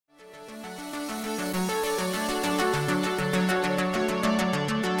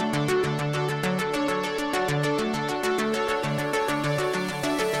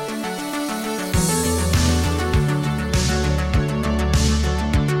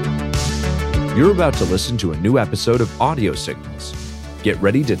You're about to listen to a new episode of Audio Signals. Get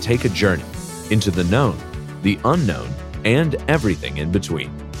ready to take a journey into the known, the unknown, and everything in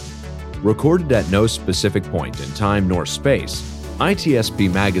between. Recorded at no specific point in time nor space,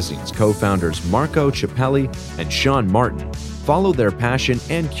 ITSP Magazine's co-founders Marco Ciappelli and Sean Martin follow their passion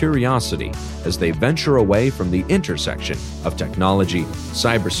and curiosity as they venture away from the intersection of technology,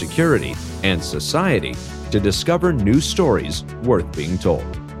 cybersecurity, and society to discover new stories worth being told.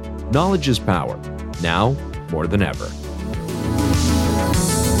 Knowledge is power, now more than ever.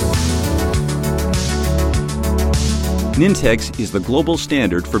 Nintex is the global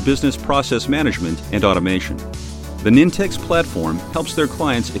standard for business process management and automation. The Nintex platform helps their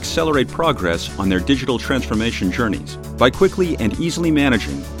clients accelerate progress on their digital transformation journeys by quickly and easily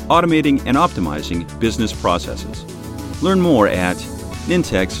managing, automating, and optimizing business processes. Learn more at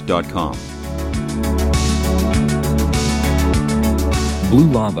nintex.com. Blue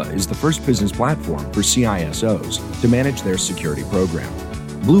Lava is the first business platform for CISOs to manage their security program.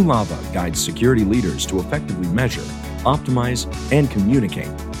 Blue Lava guides security leaders to effectively measure, optimize, and communicate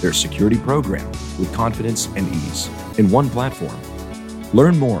their security program with confidence and ease in one platform.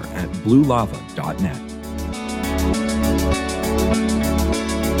 Learn more at bluelava.net.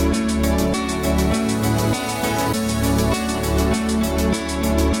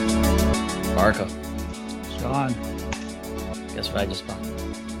 Marco, Sean, guess what I just bought?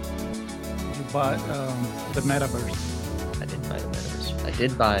 you bought the Metaverse. I didn't buy the Metaverse. I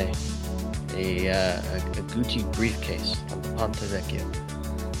did buy a Gucci briefcase on the Ponte Vecchio.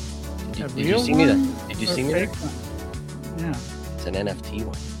 Did you see me that? Did you see me that? Yeah. It's an NFT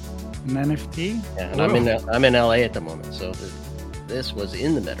one. An NFT? Yeah, and I'm in LA at the moment, so this was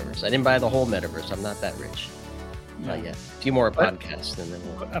in the Metaverse. I didn't buy the whole Metaverse. I'm not that rich. Not yet. A few more podcasts, and then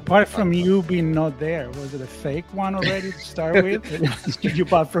we'll. Apart from you being not there, was it a fake one already to start with? You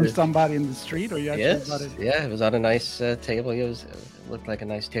bought from somebody in the street, or you actually bought it? Yeah, it was on a nice table. It looked like a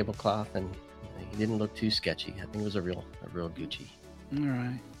nice tablecloth, and he didn't look too sketchy. I think it was a real Gucci. All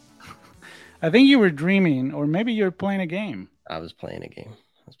right. I think you were dreaming, or maybe you were playing a game. I was playing a game.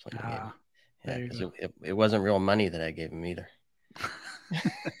 Yeah, because it wasn't real money that I gave him either.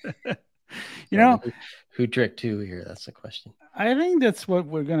 You know, who tricked who here? That's the question. I think that's what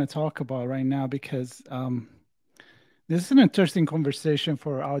we're going to talk about right now, because this is an interesting conversation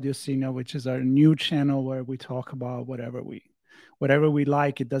for Audio Signal, which is our new channel where we talk about whatever we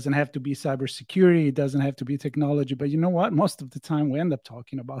like. It doesn't have to be cybersecurity. It doesn't have to be technology. But you know what? Most of the time we end up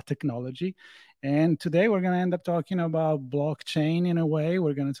talking about technology. And today we're going to end up talking about blockchain in a way.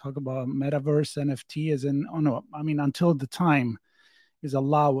 We're going to talk about Metaverse, NFT, until the time is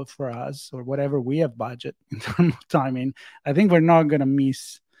allowed for us, or whatever we have budget in terms of timing. I think we're not going to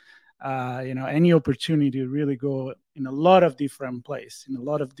miss any opportunity to really go in a lot of different places, in a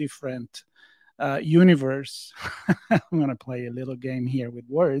lot of different universe. I'm going to play a little game here with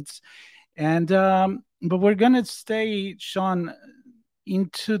words. And but we're going to stay, Sean,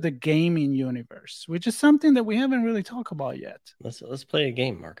 into the gaming universe, which is something that we haven't really talked about yet. Let's play a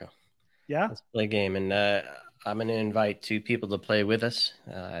game, Marco. Yeah? Let's play a game. And I'm going to invite two people to play with us.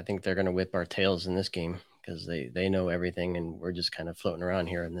 I think they're going to whip our tails in this game because they know everything, and we're just kind of floating around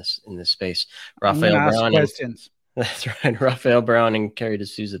here in this space. Rafael Brown. Questions. That's right. Rafael Brown and Carey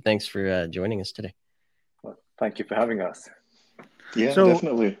D'Souza, thanks for joining us today. Well, thank you for having us. Yeah,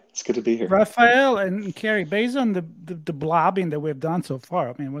 definitely. It's good to be here. Rafael and Carey, based on the blobbing that we've done so far,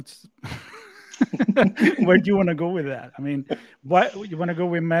 I mean, what's where do you want to go with that? I mean, what you want to go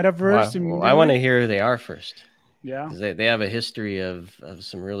with Metaverse? Well, I want to hear who they are first. Yeah, because they have a history of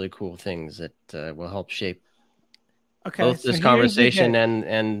some really cool things that will help shape both this conversation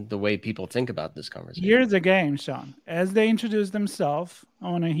and the way people think about this conversation. Here's the game, Sean. As they introduce themselves, I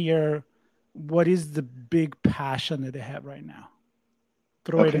want to hear what is the big passion that they have right now.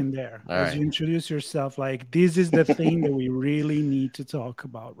 Throw it in there. All as right. You introduce yourself, like, this is the thing that we really need to talk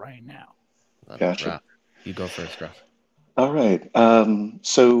about right now. Gotcha. You go first, Raf. All right.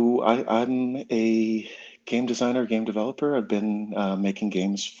 So I'm a game designer, game developer. I've been making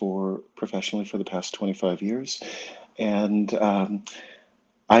games professionally for the past 25 years. And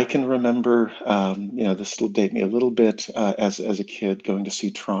I can remember, this will date me a little bit, as a kid going to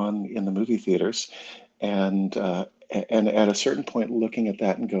see Tron in the movie theaters. And at a certain point looking at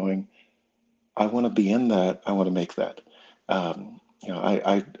that and going, I want to be in that. I want to make that. A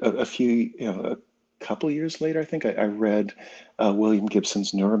couple of years later, I think I read William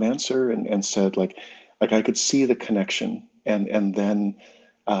Gibson's Neuromancer and said like I could see the connection, and then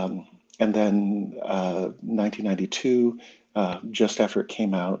 1992, just after it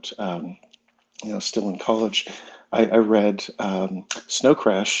came out, still in college, I read Snow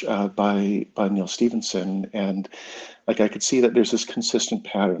Crash by Neil Stephenson, and like I could see that there's this consistent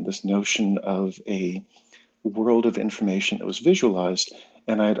pattern, this notion of a world of information that was visualized.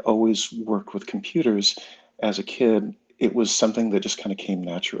 And I had always worked with computers as a kid. It was something that just kind of came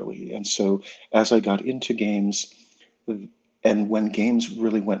naturally. And so as I got into games, and when games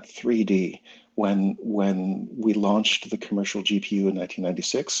really went 3D, when we launched the commercial GPU in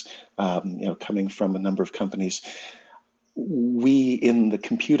 1996, coming from a number of companies, we in the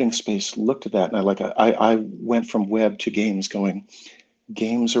computing space looked at that, and I went from web to games, going,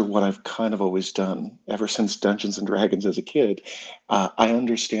 games are what I've kind of always done ever since Dungeons and Dragons as a kid. I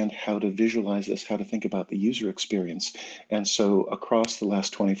understand how to visualize this, how to think about the user experience. And so across the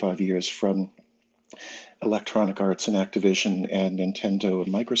last 25 years, from Electronic Arts and Activision and Nintendo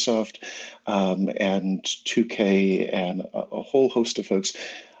and Microsoft, and 2K and a whole host of folks,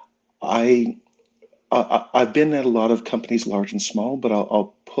 I've been at a lot of companies, large and small, but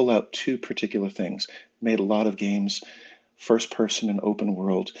I'll pull out two particular things. Made a lot of games, first person and open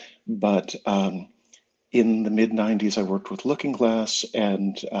world, but in the mid 90s, I worked with Looking Glass,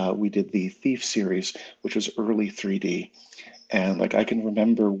 and we did the Thief series, which was early 3D. And like I can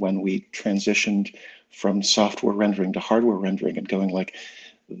remember when we transitioned from software rendering to hardware rendering and going like,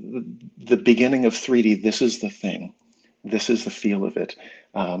 the beginning of 3D, this is the thing. This is the feel of it.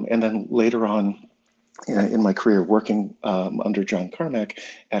 And then later on in my career, working under John Carmack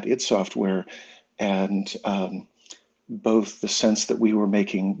at id Software, and both the sense that we were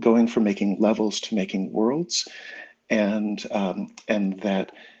going from making levels to making worlds, and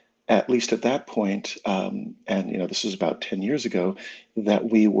that at least at that point, and this is about 10 years ago, that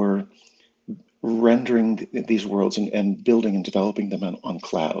we were rendering these worlds and building and developing them on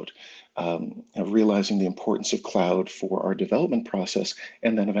cloud, realizing the importance of cloud for our development process,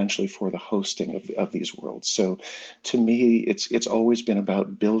 and then eventually for the hosting of these worlds. So to me, it's always been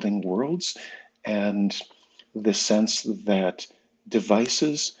about building worlds, and the sense that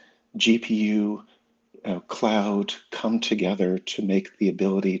devices, GPU, cloud come together to make the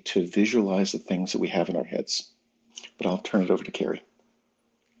ability to visualize the things that we have in our heads. But I'll turn it over to Carey.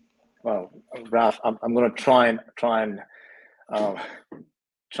 Well, Raf, I'm going to try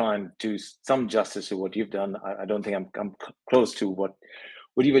and do some justice to what you've done. I don't think I'm close to what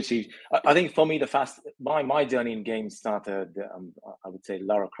you've achieved. I think for me, my journey in games started, I would say,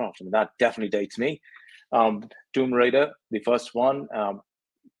 Lara Croft. I mean, that definitely dates me. Tomb Raider, the first one,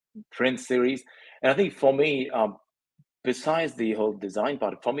 Prince series. And I think for me, besides the whole design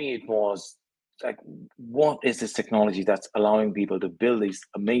part, for me, it was like, what is this technology that's allowing people to build these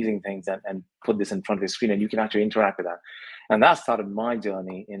amazing things and put this in front of the screen, and you can actually interact with that. And that started my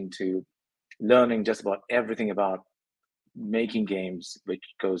journey into learning just about everything about making games, which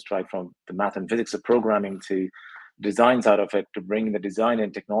goes right from the math and physics of programming to design side of it, to bring the design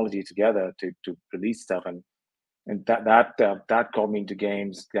and technology together to release stuff. And that got me into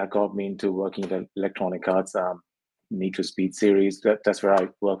games. That got me into working at Electronic Arts, Need for Speed series. That's where I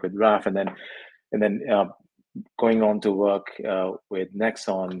work with Raf, and then going on to work with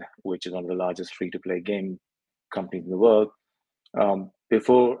Nexon, which is one of the largest free-to-play game companies in the world.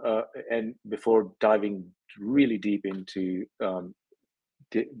 Before diving really deep into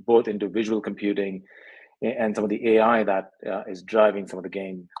both into visual computing and some of the AI that is driving some of the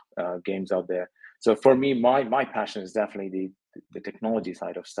games out there. So for me, my passion is definitely the technology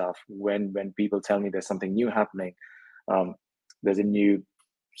side of stuff. When people tell me there's something new happening, there's a new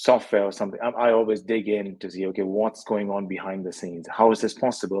software or something, I always dig in to see, okay, what's going on behind the scenes? How is this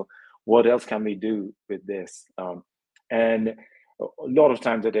possible? What else can we do with this? And a lot of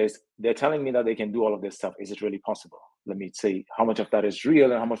times they're telling me that they can do all of this stuff. Is it really possible? Let me see how much of that is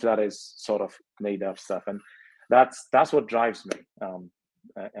real and how much of that is sort of made up stuff. And that's what drives me.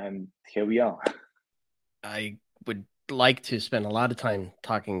 And here we are. I would like to spend a lot of time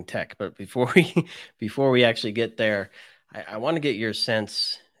talking tech, but before we actually get there, I want to get your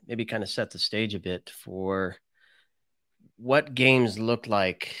sense, maybe kind of set the stage a bit for what games look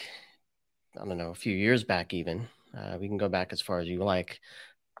like, I don't know, a few years back even. We can go back as far as you like,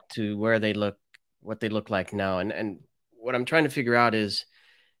 to where what they look like now. And what I'm trying to figure out is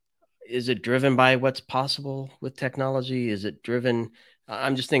it driven by what's possible with technology? Is it driven?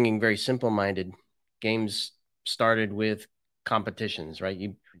 I'm just thinking very simple-minded. Games started with competitions, right?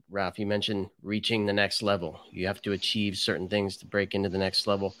 Raf, you mentioned reaching the next level. You have to achieve certain things to break into the next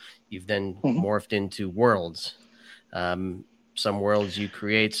level. You've then morphed into worlds. Some worlds you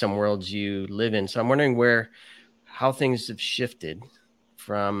create, some worlds you live in. So I'm wondering how things have shifted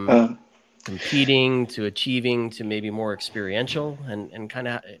from competing to achieving to maybe more experiential, and kind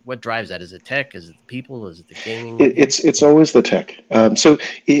of what drives that? Is it tech? Is it the people? Is it the gaming? It's always the tech. So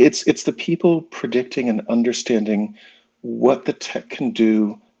it's the people predicting and understanding what the tech can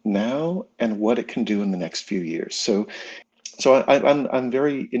do now and what it can do in the next few years. So I'm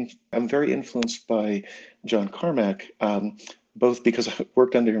very influenced by John Carmack, both because I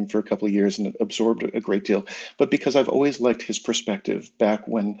worked under him for a couple of years and absorbed a great deal, but because I've always liked his perspective. Back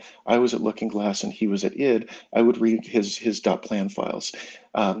when I was at Looking Glass and he was at id, I would read his .plan files.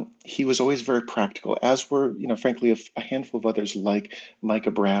 He was always very practical, as were, frankly, a handful of others like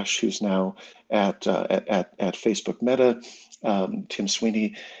Micah Brash, who's now at Facebook Meta, Tim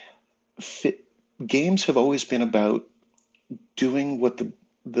Sweeney. Games have always been about doing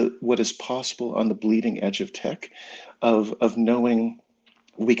what is possible on the bleeding edge of tech, of knowing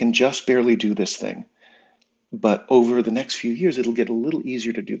we can just barely do this thing, but over the next few years it'll get a little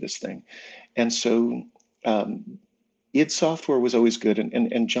easier to do this thing. And so id Software was always good,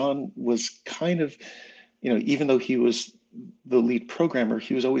 and John was kind of, even though he was the lead programmer,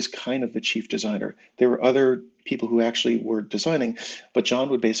 he was always kind of the chief designer. There were other people who actually were designing, but John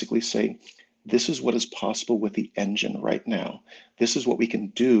would basically say, this is what is possible with the engine right now. This is what we can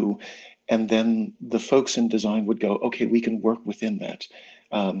do. And then the folks in design would go, okay, we can work within that.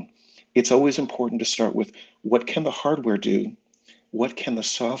 It's always important to start with, what can the hardware do? What can the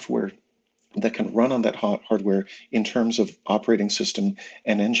software that can run on that hardware in terms of operating system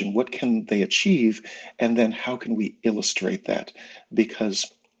and engine, what can they achieve? And then how can we illustrate that?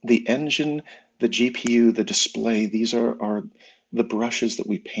 Because the engine, the GPU, the display, these are the brushes that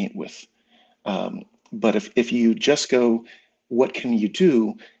we paint with. But if you just go, what can you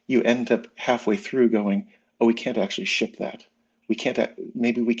do? You end up halfway through going, oh, we can't actually ship that.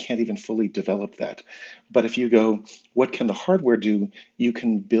 Maybe we can't even fully develop that. But if you go, what can the hardware do? You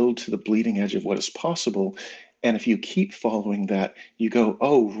can build to the bleeding edge of what is possible. And if you keep following that, you go,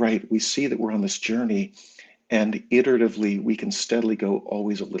 oh, right, we see that we're on this journey, and iteratively, we can steadily go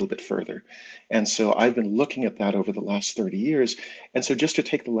always a little bit further. And so I've been looking at that over the last 30 years. And so just to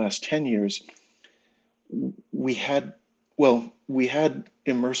take the last 10 years, we had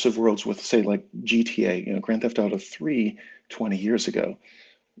immersive worlds with, say, like GTA, Grand Theft Auto 3 20 years ago.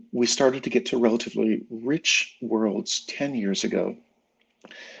 We started to get to relatively rich worlds 10 years ago.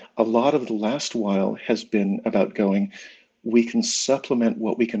 A lot of the last while has been about going, we can supplement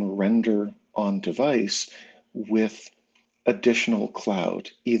what we can render on device with additional cloud,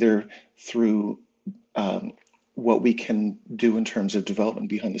 either through what we can do in terms of development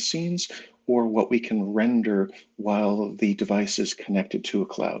behind the scenes, or what we can render while the device is connected to a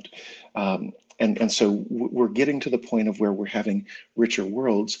cloud. And so we're getting to the point of where we're having richer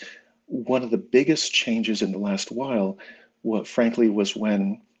worlds. One of the biggest changes in the last while, frankly, was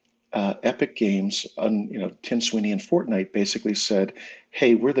when Epic Games, Tim Sweeney and Fortnite basically said,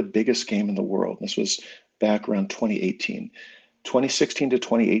 hey, we're the biggest game in the world. This was back around 2018. 2016 to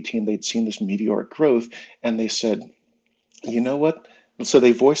 2018, they'd seen this meteoric growth, and they said, you know what? So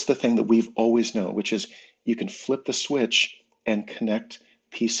they voiced the thing that we've always known, which is you can flip the switch and connect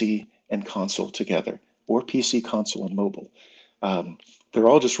PC and console together, or PC, console, and mobile. They're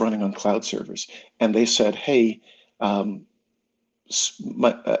all just running on cloud servers. And they said, hey, Xbox,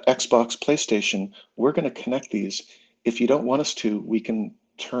 PlayStation, we're going to connect these. If you don't want us to, we can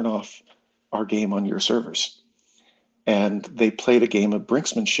turn off our game on your servers. And they played a game of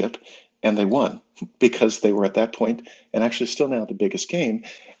brinksmanship, and they won because they were at that point, and actually still now, the biggest game,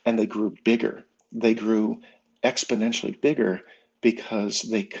 and they grew bigger. They grew exponentially bigger because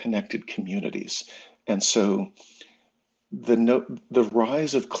they connected communities. And so the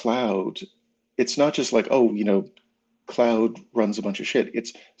rise of cloud, it's not just like, oh, cloud runs a bunch of shit.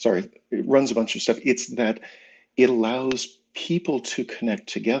 It runs a bunch of stuff. It's that it allows people to connect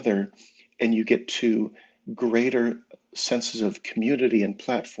together, and you get to greater senses of community and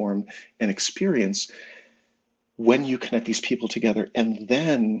platform and experience when you connect these people together. And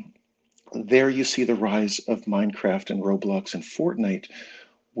then there you see the rise of Minecraft and Roblox and Fortnite,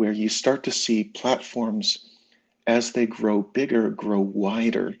 where you start to see platforms, as they grow bigger, grow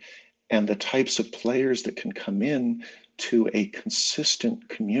wider, and the types of players that can come in to a consistent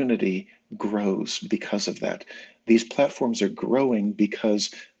community grows because of that. These platforms are growing because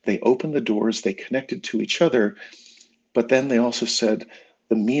they opened the doors, they connected to each other, but then they also said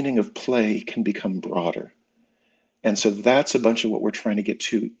the meaning of play can become broader. And so that's a bunch of what we're trying to get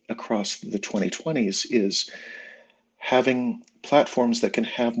to across the 2020s, is having platforms that can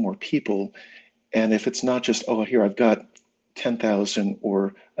have more people. And if it's not just, oh, here I've got 10,000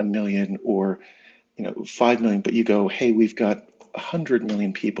 or 1 million or 5 million, but you go, hey, we've got 100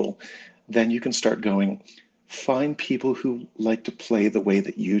 million people, then you can start going, find people who like to play the way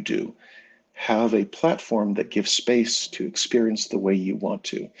that you do. Have a platform that gives space to experience the way you want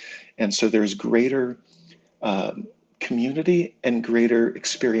to. And so there's greater community and greater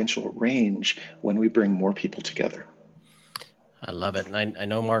experiential range when we bring more people together. I love it. And I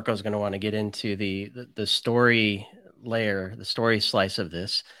know Marco's going to want to get into the story layer, the story slice of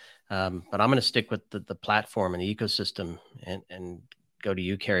this. But I'm going to stick with the platform and the ecosystem and go to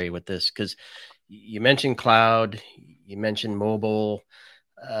you, Carey, with this, because you mentioned cloud, you mentioned mobile,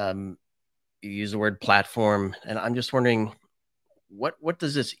 you use the word platform, and I'm just wondering, what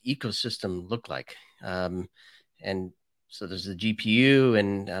does this ecosystem look like? And so there's the GPU,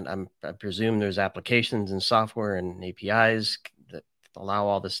 and I presume there's applications and software and APIs that allow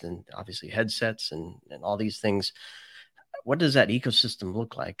all this, and obviously headsets and all these things. What does that ecosystem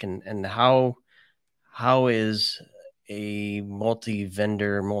look like, and how is a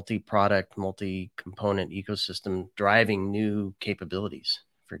multi-vendor, multi-product, multi-component ecosystem driving new capabilities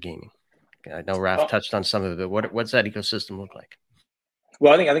for gaming? I know Raf touched on some of it. What's that ecosystem look like?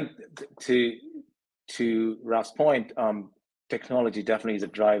 Well, I think to Raf's point, technology definitely is a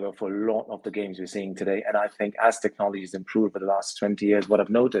driver for a lot of the games we're seeing today. And I think as technology has improved over the last 20 years, what I've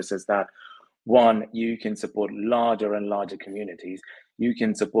noticed is that, one, you can support larger and larger communities. You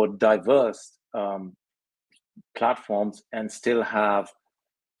can support diverse platforms and still have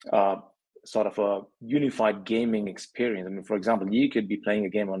sort of a unified gaming experience. I mean, for example, you could be playing a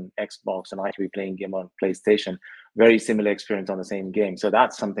game on Xbox and I could be playing a game on PlayStation, very similar experience on the same game. So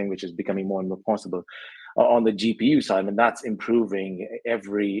that's something which is becoming more and more possible. On the GPU side, and that's improving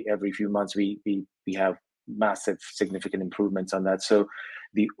every few months. We have massive, significant improvements on that. So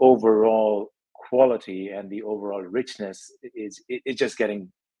the overall quality and the overall richness is just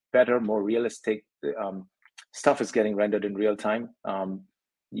getting better, more realistic. Stuff is getting rendered in real time.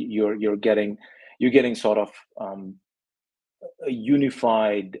 You're getting sort of a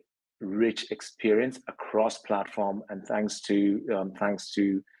unified, rich experience across platform, and thanks to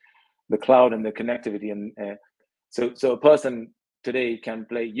the cloud and the connectivity. And so a person today can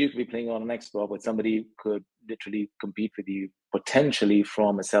play. You could be playing on an Xbox, but somebody could literally compete with you potentially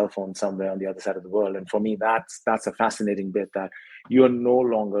from a cell phone somewhere on the other side of the world. And for me, that's a fascinating bit, that you are no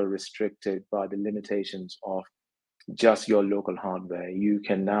longer restricted by the limitations of just your local hardware. You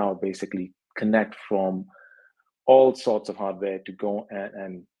can now basically connect from all sorts of hardware to go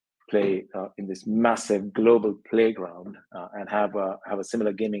and play in this massive global playground and have a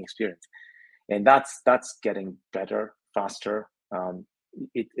similar gaming experience. And that's getting better, faster.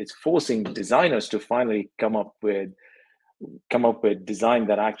 It's forcing designers to finally come up with design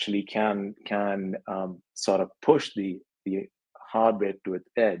that actually can sort of push the hardware to its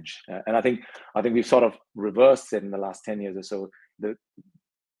edge. And I think we've sort of reversed it in the last 10 years or so.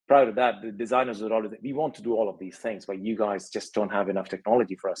 Prior to that, the designers would always, we want to do all of these things, but you guys just don't have enough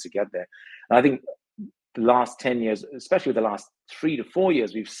technology for us to get there. And I think the last 10 years, especially the last 3 to 4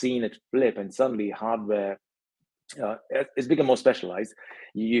 years, we've seen it flip, and suddenly hardware it's become more specialized.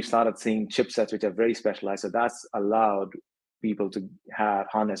 You started seeing chipsets which are very specialized. So that's allowed people to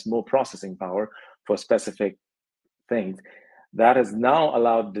harness more processing power for specific things. That has now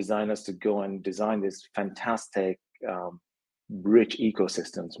allowed designers to go and design this fantastic, rich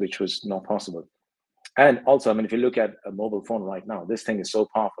ecosystems, which was not possible. And also, I mean, if you look at a mobile phone right now, this thing is so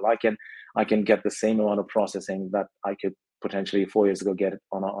powerful. I can get the same amount of processing that I could potentially 4 years ago get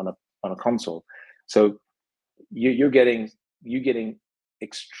on a console. So you're getting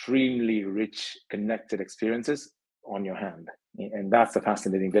extremely rich connected experiences on your hand, and that's the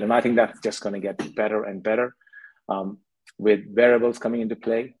fascinating bit. And I think that's just going to get better and better with wearables coming into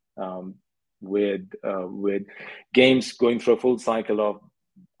play. With games going through a full cycle of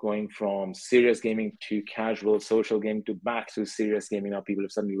going from serious gaming to casual social gaming to back to serious gaming. Now people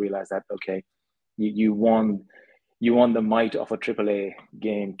have suddenly realized that, okay, you want the might of a AAA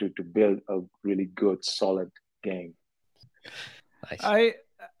game to build a really good, solid game. Nice.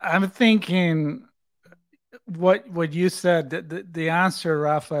 I'm thinking what you said, the answer,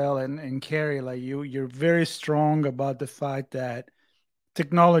 Rafael and Carey, like you're very strong about the fact that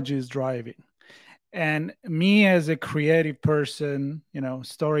technology is driving. And me as a creative person,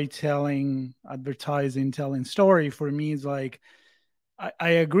 storytelling, advertising, telling story, for me is like, I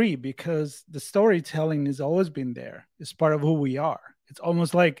agree, because the storytelling has always been there. It's part of who we are. It's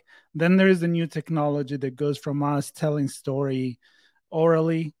almost like then there is the new technology that goes from us telling story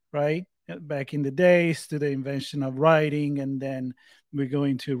orally, right? Back in the days, to the invention of writing, and then we go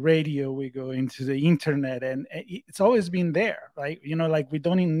into radio, we go into the internet, and it's always been there, right? Like we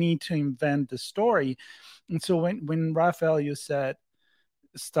don't even need to invent the story. And so when Rafael, you said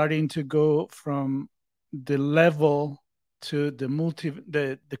starting to go from the level to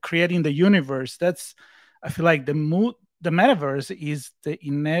the creating the universe. That's, I feel like the metaverse is the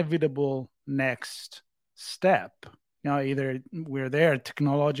inevitable next step. Either we're there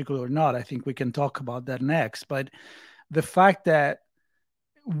technologically or not. I think we can talk about that next. But the fact that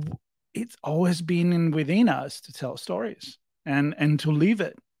it's always been within us to tell stories and to live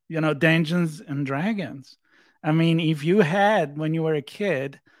it, Dungeons and Dragons. I mean, if you had, when you were a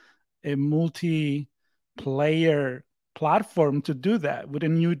kid, a multiplayer platform to do that,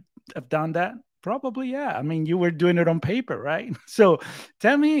 wouldn't you have done that? Probably, yeah. I mean, you were doing it on paper, right? So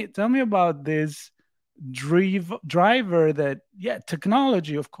tell me about this driver that, yeah,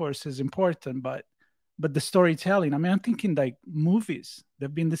 technology, of course, is important, but the storytelling. I mean, I'm thinking like movies,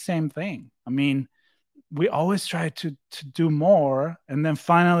 they've been the same thing. I mean, we always try to do more, and then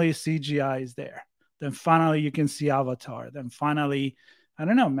finally CGI is there. Then finally you can see Avatar. Then finally, I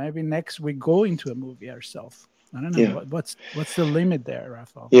don't know, maybe next we go into a movie ourselves. I don't know. Yeah. What's the limit there,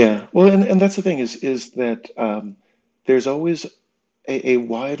 Rafael? Yeah. Well, and that's the thing is that there's always a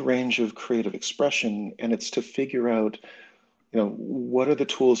wide range of creative expression, and it's to figure out, what are the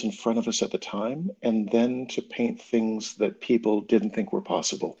tools in front of us at the time, and then to paint things that people didn't think were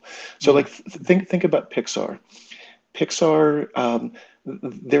possible. So, like, think about Pixar. Pixar,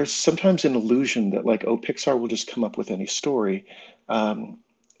 there's sometimes an illusion that, like, oh, Pixar will just come up with any story,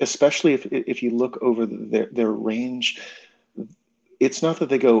 especially if you look over their range. It's not that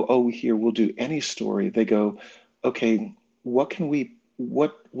they go, oh, here we'll do any story. They go, okay, what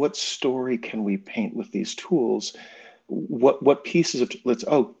story can we paint with these tools? What pieces of,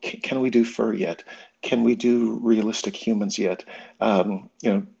 can we do fur yet? Can we do realistic humans yet?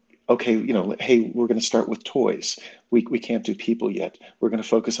 Okay, hey, we're going to start with toys. We can't do people yet. We're going to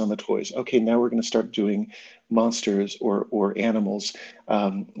focus on the toys. Okay, now we're going to start doing monsters or animals,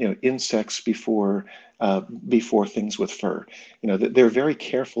 insects before things with fur. They're very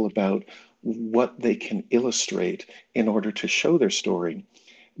careful about what they can illustrate in order to show their story,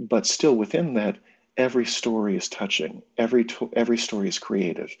 but still within that, every story is touching. Every story is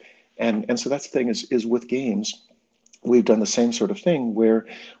creative, and so that's the thing is with games. We've done the same sort of thing where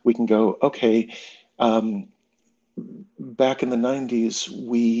we can go, okay, back in the 90s,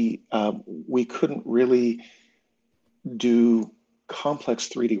 we couldn't really do complex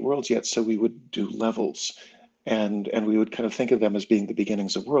 3D worlds yet, so we would do levels, and we would kind of think of them as being the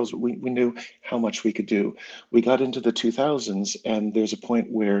beginnings of worlds. But we knew how much we could do. We got into the 2000s, and there's a point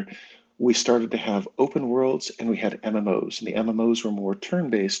where we started to have open worlds and we had MMOs, and the MMOs were more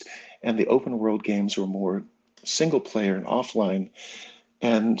turn-based, and the open world games were more single player and offline.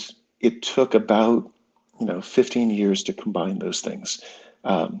 And it took about 15 years to combine those things.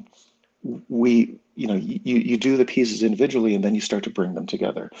 You do the pieces individually, and then you start to bring them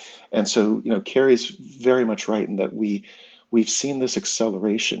together. And so Carey's very much right in that we've seen this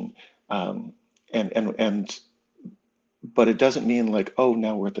acceleration, but it doesn't mean like, oh,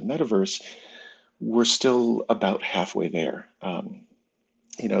 now we're at the metaverse. We're still about halfway there.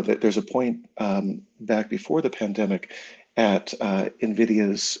 There's a point back before the pandemic at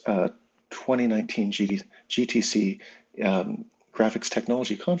NVIDIA's 2019 GTC Graphics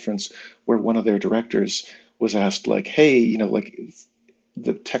Technology Conference, where one of their directors was asked, like, hey, like,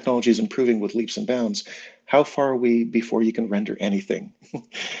 the technology is improving with leaps and bounds. How far are we before you can render anything?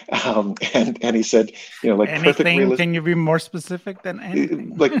 And he said, like, anything. Can you be more specific than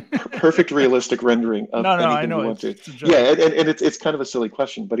anything? Like perfect realistic rendering of anything I know, you want to. Yeah, and it's kind of a silly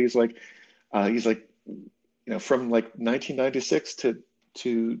question, but he's like, from like 1996 to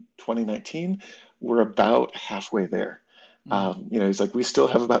 2019, we're about halfway there. He's like, we still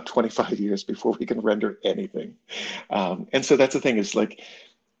have about 25 years before we can render anything. And so that's the thing, is like,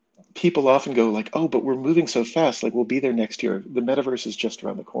 people often go like, oh, but we're moving so fast, like we'll be there next year. The metaverse is just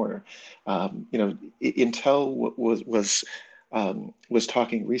around the corner. Intel was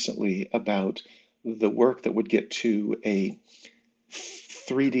talking recently about the work that would get to a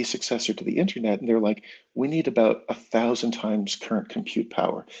 3D successor to the internet, and they're like, we need about 1,000 times current compute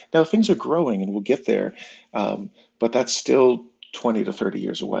power. Now things are growing and we'll get there, but that's still 20 to 30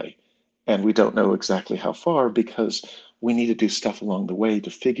 years away. And we don't know exactly how far, because we need to do stuff along the way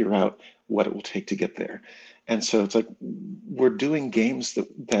to figure out what it will take to get there. And so it's like, we're doing games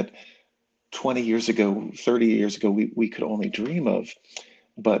that 20 years ago, 30 years ago, we could only dream of.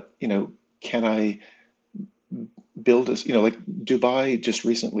 But, can I build a, like Dubai just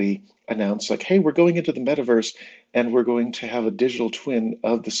recently announced, like, hey, we're going into the metaverse and we're going to have a digital twin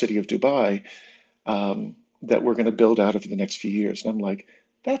of the city of Dubai that we're going to build out over the next few years. And I'm like,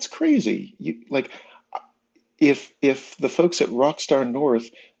 that's crazy. if the folks at Rockstar North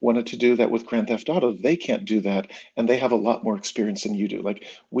wanted to do that with Grand Theft Auto, they can't do that, and they have a lot more experience than you do. Like,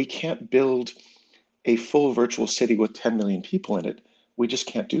 we can't build a full virtual city with 10 million people in it. We just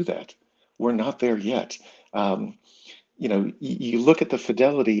can't do that. We're not there yet. You look at the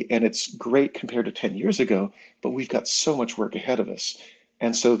fidelity and it's great compared to 10 years ago, but we've got so much work ahead of us.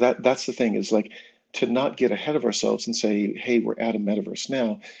 And so that's the thing, is like, to not get ahead of ourselves and say, hey, we're at a metaverse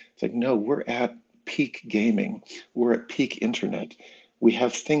now. It's like, no, we're at peak gaming. We're at peak internet. We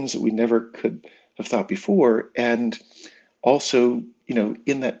have things that we never could have thought before. And also,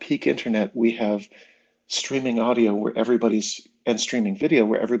 in that peak internet, we have streaming audio where everybody's, and streaming video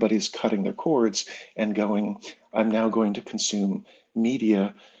where everybody's cutting their cords and going, I'm now going to consume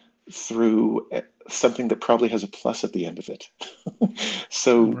media through something that probably has a plus at the end of it.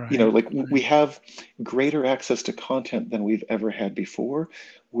 So, we have greater access to content than we've ever had before.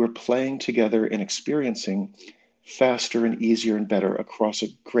 We're playing together and experiencing faster and easier and better across a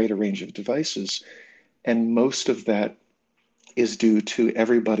greater range of devices. And most of that is due to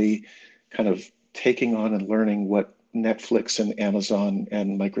everybody kind of taking on and learning what Netflix and Amazon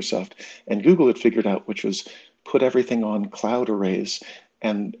and Microsoft and Google had figured out, which was put everything on cloud arrays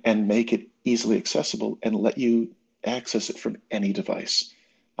and make it easily accessible and let you access it from any device.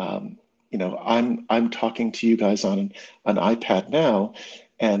 I'm talking to you guys on an iPad now,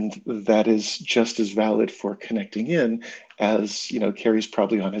 and that is just as valid for connecting in as, Carey's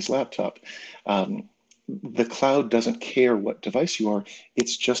probably on his laptop. The cloud doesn't care what device you are.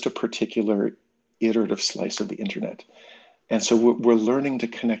 It's just a particular iterative slice of the internet. And so we're learning to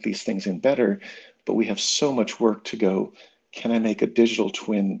connect these things in better, but we have so much work to go. Can I make a digital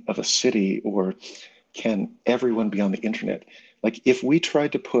twin of a city, or can everyone be on the internet? Like, if we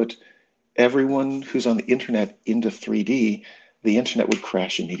tried to put everyone who's on the internet into 3D, the internet would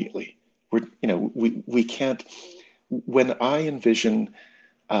crash immediately. We can't. When I envision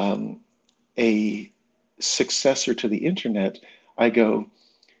a successor to the internet, I go,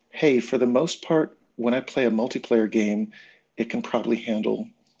 hey, for the most part, when I play a multiplayer game, it can probably handle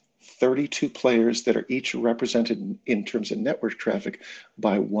 32 players that are each represented in terms of network traffic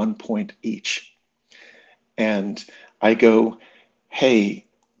by 1 point each. And I go, hey,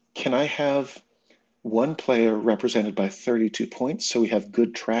 can I have one player represented by 32 points so we have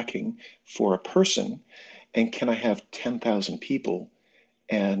good tracking for a person? And can I have 10,000 people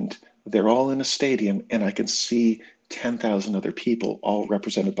and they're all in a stadium and I can see 10,000 other people all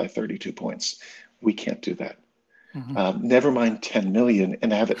represented by 32 points? We can't do that. Mm-hmm. Never mind 10 million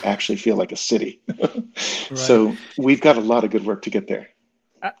and have it actually feel like a city. Right. So we've got a lot of good work to get there.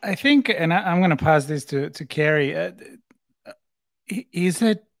 I think, and I'm going to pass this to Carey. Is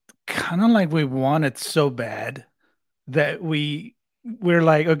it kind of like we want it so bad that we're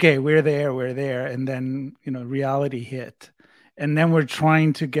like, okay, we're there, and then reality hit, and then we're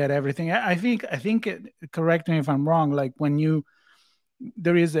trying to get everything. I think correct me if I'm wrong. Like, when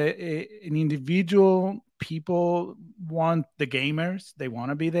there is an individual, people want the gamers, they want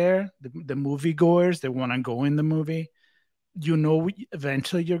to be there. The movie goers, they want to go in the movie.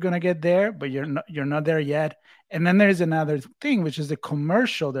 Eventually you're going to get there, but you're not there yet. And then there's another thing, which is the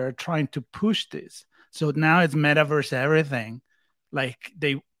commercial. They're trying to push this. So now it's metaverse everything. Like,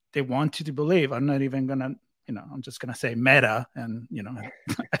 they want you to believe. I'm not even going to, I'm just going to say meta. And,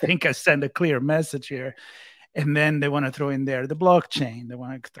 I think I send a clear message here. And then they want to throw in there the blockchain. They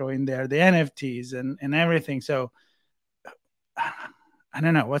want to throw in there the NFTs and everything. So I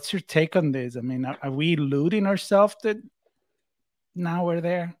don't know. What's your take on this? I mean, are we eluding ourselves that now we're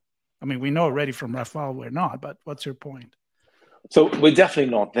there? I mean, we know already from Rafael we're not, but what's your point? So we're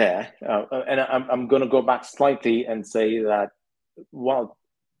definitely not there. And I'm going to go back slightly and say that while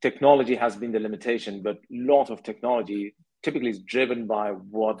technology has been the limitation, but a lot of technology typically is driven by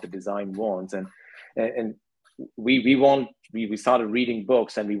what the design wants. And we started reading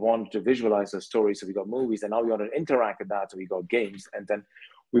books and we want to visualize the story. So we got movies, and now we want to interact with that. So we got games, and then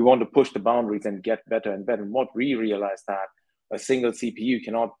we want to push the boundaries and get better and better. And what we realized that a single CPU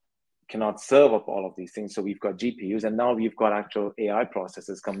cannot serve up all of these things. So we've got GPUs, and now we've got actual AI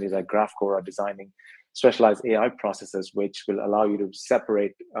processors. Companies like GraphCore are designing specialized AI processors, which will allow you to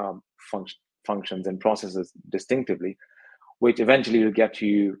separate functions and processes distinctively, which eventually will get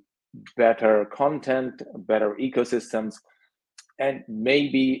you better content, better ecosystems, and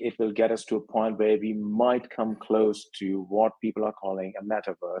maybe it will get us to a point where we might come close to what people are calling a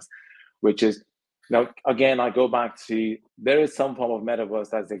metaverse, which is, now, again, I go back to, there is some form of metaverse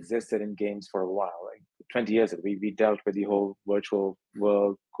that's existed in games for a while. Like 20 years ago, we dealt with the whole virtual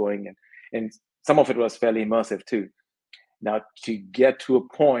world going in, and some of it was fairly immersive too. Now, to get to a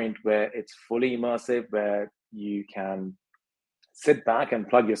point where it's fully immersive, where you can sit back and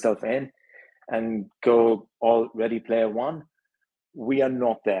plug yourself in and go all Ready Player One. We are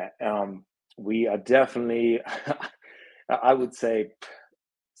not there. We are definitely, I would say,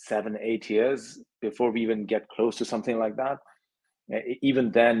 7-8 years before we even get close to something like that.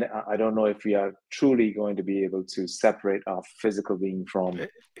 Even then, I don't know if we are truly going to be able to separate our physical being from.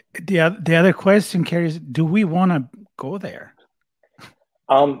 The other question, Carey, is, do we want to go there?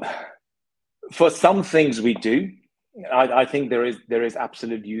 For some things we do. I think there is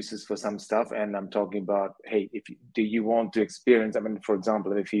absolute uses for some stuff, and I'm talking about, hey, do you want to experience? I mean, for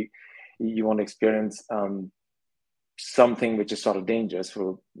example, if you want to experience something which is sort of dangerous,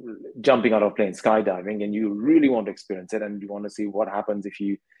 for jumping out of a plane, skydiving, and you really want to experience it, and you want to see what happens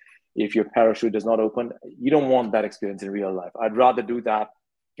if your parachute does not open. You don't want that experience in real life. I'd rather do that.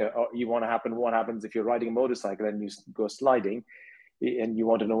 You want to happen. What happens if you're riding a motorcycle and you go sliding, and you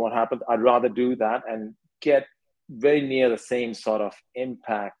want to know what happened? I'd rather do that and get very near the same sort of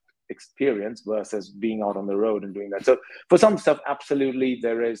impact experience versus being out on the road and doing that. So for some stuff, absolutely,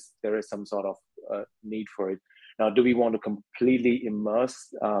 there is some sort of need for it. Now, do we want to completely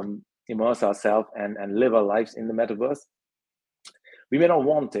immerse ourselves and live our lives in the metaverse? We may not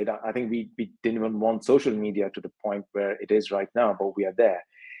want it. I think we didn't even want social media to the point where it is right now, but we are there.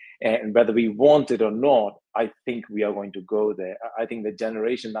 And whether we want it or not, I think we are going to go there. I think the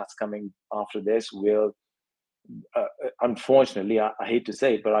generation that's coming after this will, unfortunately, I hate to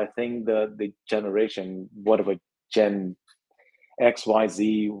say it, but I think the generation, whatever Gen X, Y,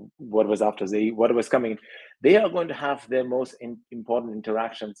 Z, what was after Z, what was coming, they are going to have their most important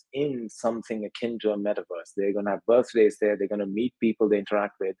interactions in something akin to a metaverse. They're going to have birthdays there. They're going to meet people they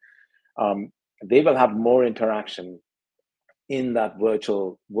interact with. They will have more interaction in that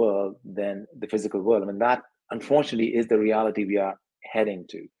virtual world than the physical world. I mean, that unfortunately is the reality we are heading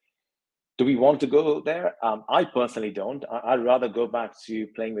to. Do we want to go there? I personally don't. I'd rather go back to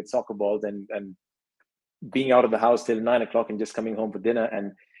playing with soccer balls and being out of the house till 9 o'clock and just coming home for dinner.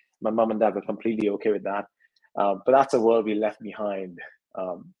 And my mom and dad were completely okay with that. But that's a world we left behind.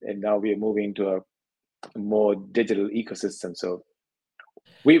 And now we are moving to a more digital ecosystem. So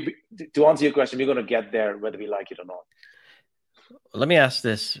to answer your question, we're going to get there whether we like it or not. Let me ask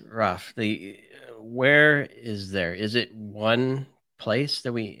this, Raf. Where is there? Is it one place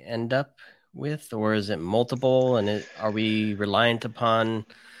that we end up with, or is it multiple? And are we reliant upon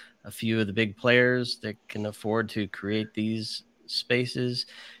a few of the big players that can afford to create these spaces?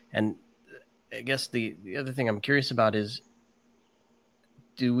 And I guess the other thing I'm curious about is,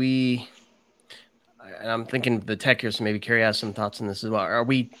 and I'm thinking the tech here, so maybe Carey has some thoughts on this as well. Are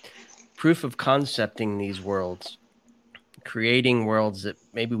we proof of concepting these worlds, creating worlds that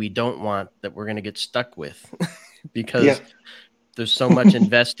maybe we don't want, that we're going to get stuck with because there's so much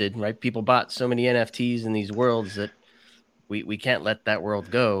invested, right? People bought so many NFTs in these worlds that we can't let that world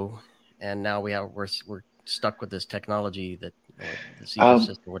go. And now we're stuck with this technology that this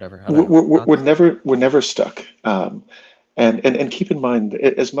ecosystem, whatever. We're never stuck. And keep in mind,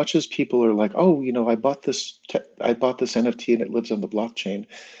 as much as people are like, oh, I bought this NFT and it lives on the blockchain.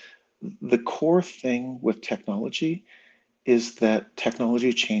 The core thing with technology is that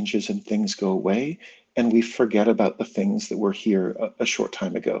technology changes and things go away, and we forget about the things that were here a short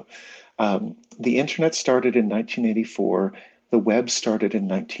time ago. The internet started in 1984. The web started in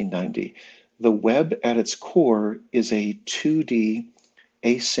 1990. The web at its core is a 2D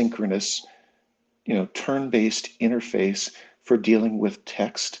asynchronous, turn-based interface for dealing with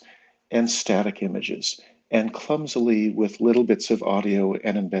text and static images, and clumsily with little bits of audio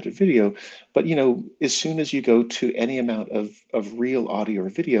and embedded video. But as soon as you go to any amount of real audio or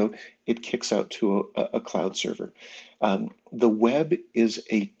video, it kicks out to a cloud server. The web is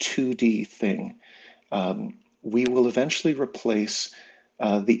a 2D thing. We will eventually replace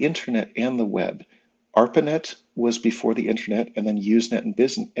the internet and the web. ARPANET was before the internet, and then Usenet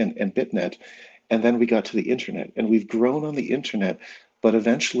and BitNet, and then we got to the internet, and we've grown on the internet, but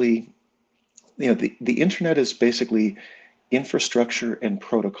eventually, the internet is basically infrastructure and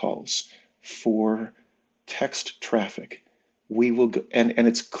protocols for text traffic. We will go, and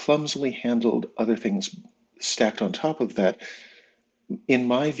it's clumsily handled, other things stacked on top of that. In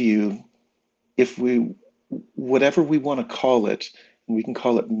my view, whatever we want to call it, and we can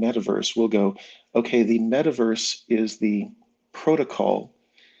call it metaverse, we'll go, okay, the metaverse is the protocol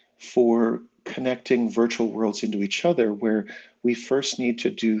for connecting virtual worlds into each other, where we first need to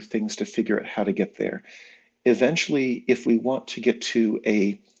do things to figure out how to get there. Eventually, if we want to get to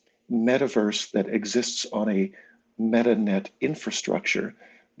a metaverse that exists on a metanet infrastructure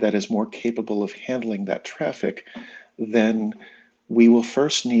that is more capable of handling that traffic, then we will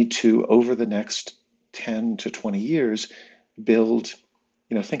first need to, over the next 10 to 20 years, build,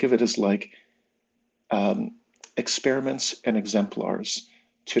 think of it as like experiments and exemplars.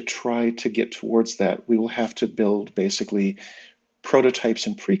 To try to get towards that, we will have to build basically prototypes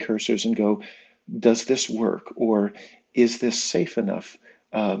and precursors and go, does this work? Or is this safe enough?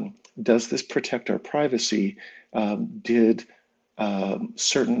 Does this protect our privacy? Did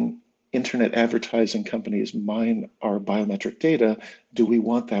certain internet advertising companies mine our biometric data? Do we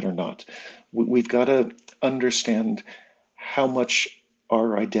want that or not? We've got to understand how much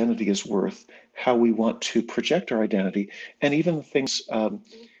our identity is worth, how we want to project our identity, and even things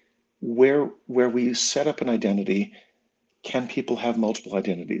where we set up an identity. Can people have multiple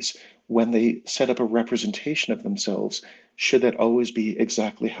identities? When they set up a representation of themselves, should that always be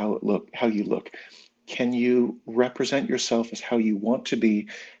exactly how you look? Can you represent yourself as how you want to be,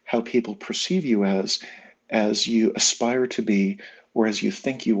 how people perceive you as you aspire to be, or as you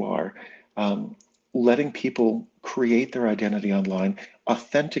think you are? Letting people create their identity online,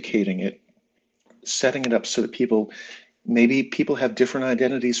 authenticating it, setting it up so that maybe people have different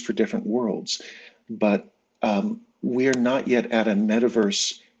identities for different worlds, but we are not yet at a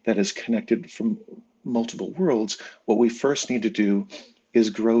metaverse that is connected from multiple worlds. What we first need to do is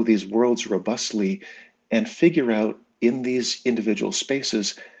grow these worlds robustly and figure out in these individual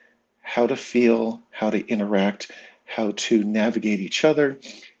spaces how to feel, how to interact, how to navigate each other,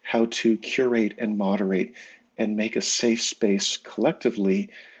 how to curate and moderate and make a safe space collectively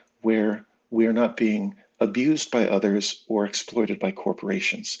where we are not being abused by others or exploited by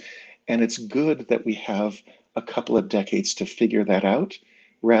corporations. And it's good that we have a couple of decades to figure that out,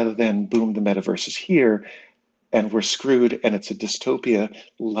 rather than boom, the metaverse is here and we're screwed and it's a dystopia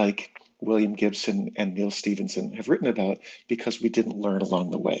like William Gibson and Neil Stephenson have written about, because we didn't learn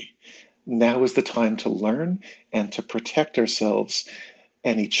along the way. Now is the time to learn and to protect ourselves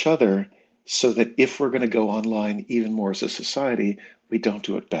and each other, so that if we're going to go online even more as a society, we don't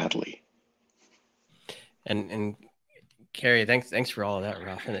do it badly. And Carey, thanks for all of that,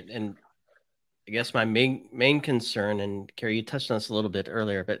 Ralph. And I guess my main concern, and Carey, you touched on this a little bit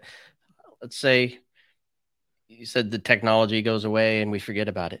earlier, but let's say you said the technology goes away and we forget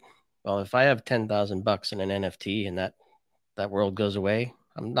about it. Well, if I have $10,000 in an NFT and that world goes away,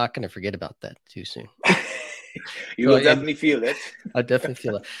 I'm not going to forget about that too soon. You will definitely feel it. I definitely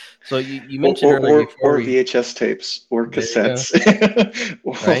feel it. So you mentioned earlier or VHS tapes or cassettes.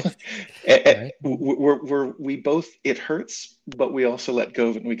 Right. We both, it hurts, but we also let go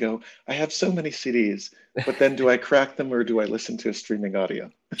of it and we go, I have so many CDs, but then do I crack them or do I listen to a streaming audio?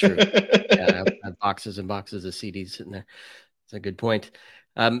 True. Yeah, I have boxes and boxes of CDs sitting there. That's a good point.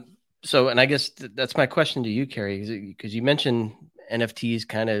 So, and I guess that's my question to you, Carey, because you mentioned NFTs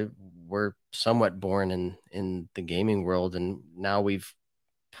kind of were somewhat born in the gaming world, and now we've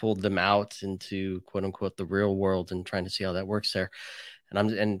pulled them out into quote unquote the real world and trying to see how that works there.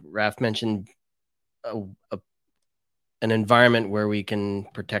 And Raf mentioned an environment where we can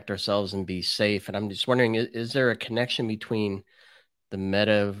protect ourselves and be safe. And I'm just wondering, is there a connection between the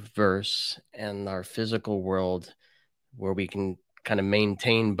metaverse and our physical world where we can kind of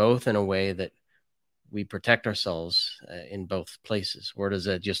maintain both in a way that we protect ourselves in both places, or does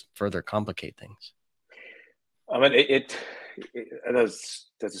that just further complicate things? I mean,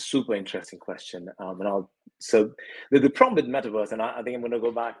 that's a super interesting question. So the problem with metaverse, and I think I'm going to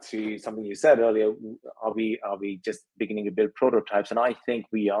go back to something you said earlier. Are we just beginning to build prototypes? And I think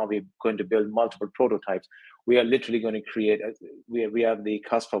we're going to build multiple prototypes. We are literally going to create. We are the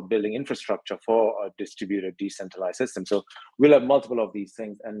cusp of building infrastructure for a distributed, decentralized system. So we'll have multiple of these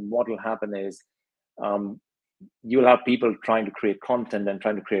things, and what will happen is you'll have people trying to create content and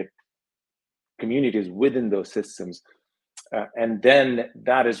trying to create communities within those systems. And then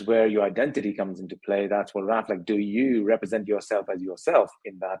that is where your identity comes into play. That's what Raf, like, do you represent yourself as yourself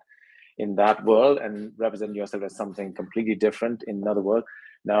in that world and represent yourself as something completely different in another world?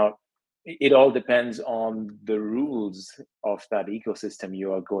 Now, it all depends on the rules of that ecosystem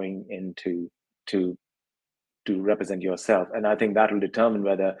you are going into to represent yourself. And I think that will determine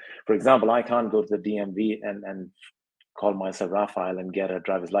whether, for example, I can't go to the DMV and call myself Rafael and get a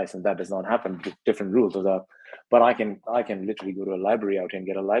driver's license. That does not happen. Different rules. But I can literally go to a library out here and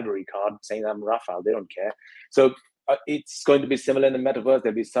get a library card saying I'm Rafael. They don't care. So it's going to be similar in the metaverse.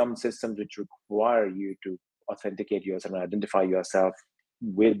 There'll be some systems which require you to authenticate yourself and identify yourself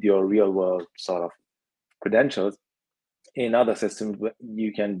with your real world sort of credentials. In other systems,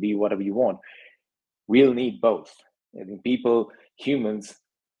 you can be whatever you want. We'll need both. I think humans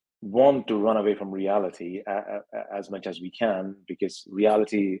want to run away from reality as much as we can, because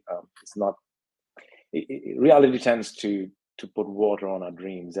reality is not. Reality tends to to put water on our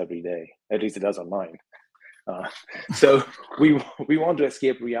dreams every day. At least it does on mine. So we want to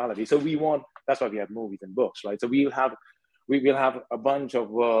escape reality. So that's why we have movies and books, right? So we will have a bunch of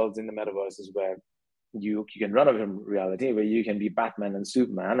worlds in the metaverses where you can run away from reality, where you can be Batman and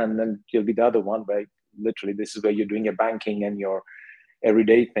Superman, and then you'll be the other one where literally this is where you're doing your banking and your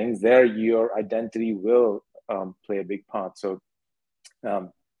everyday things. There, your identity will play a big part. So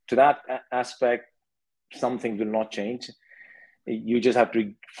to that aspect, something will not change. You just have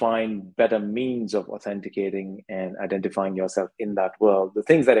to find better means of authenticating and identifying yourself in that world. The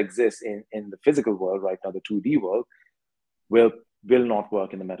things that exist in the physical world right now, the 2D world, will not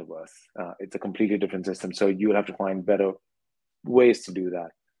work in the metaverse. It's a completely different system. So you'll have to find better ways to do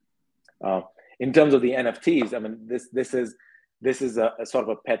that. In terms of the NFTs, I mean, this is a sort of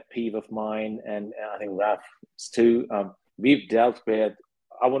a pet peeve of mine, and I think Raf's too. We've dealt with,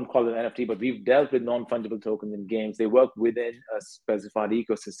 I wouldn't call it NFT, but we've dealt with non-fungible tokens in games. They work within a specified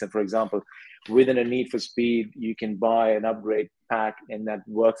ecosystem. For example, within a Need for Speed, you can buy an upgrade pack, and that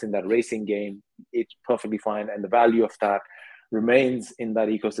works in that racing game. It's perfectly fine, and the value of that remains in that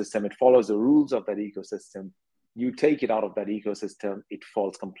ecosystem. It follows the rules of that ecosystem. You take it out of that ecosystem, it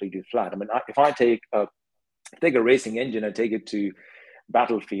falls completely flat. I mean, if I take a racing engine and take it to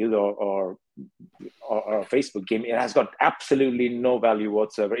Battlefield or a Facebook game, it has got absolutely no value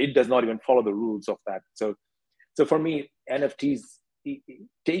whatsoever. It does not even follow the rules of that. So for me, NFTs,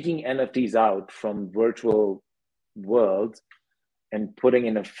 taking NFTs out from virtual worlds and putting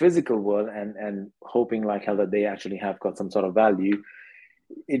in a physical world and hoping like hell that they actually have got some sort of value,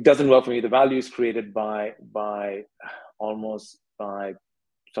 it doesn't work for me. The value is created by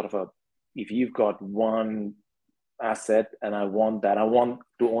sort of if you've got one asset and I want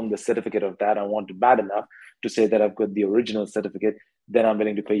to own the certificate of that, I want it bad enough to say that I've got the original certificate, then I'm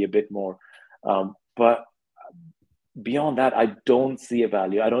willing to pay a bit more. But beyond that, I don't see a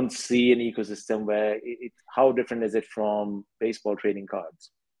value. I don't see an ecosystem where how different is it from baseball trading cards?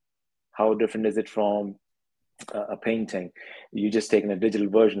 How different is it from a painting? You just taking a digital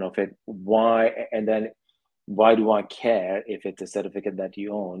version of it. Why do I care if it's a certificate that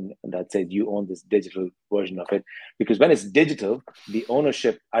you own that says you own this digital version of it? Because when it's digital, the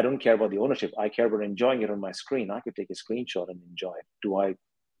ownership, I don't care about the ownership. I care about enjoying it on my screen. I could take a screenshot and enjoy it. Do I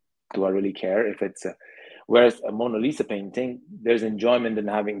really care if it's whereas a Mona Lisa painting, there's enjoyment in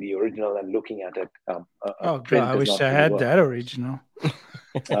having the original and looking at it. God, I wish I had that original.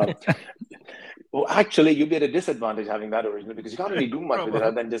 Well, actually, you'll be at a disadvantage having that original because you can't really do much with it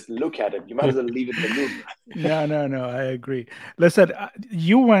other than just look at it. You might as well leave it in the loop. No, I agree. Listen,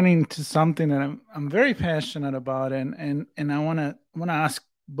 you went into something that I'm very passionate about, and I want to ask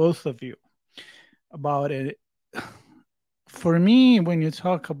both of you about it. For me, when you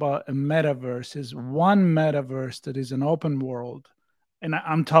talk about a metaverse, is one metaverse that is an open world, and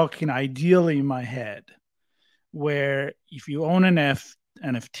I'm talking ideally in my head, where if you own an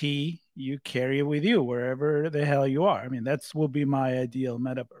NFT, you carry it with you wherever the hell you are. I mean, that will be my ideal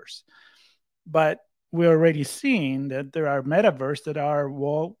metaverse. But we're already seeing that there are metaverse that are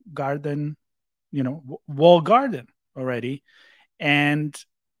wall garden already. And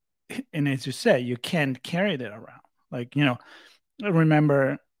as you say, you can't carry that around. Like, I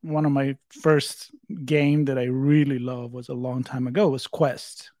remember one of my first game that I really loved was a long time ago was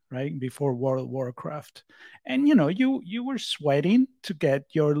Quest, right? Before World of Warcraft. And, you were sweating to get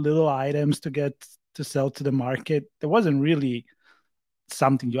your little items to sell to the market. There wasn't really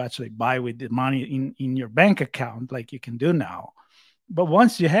something you actually buy with the money in your bank account like you can do now. But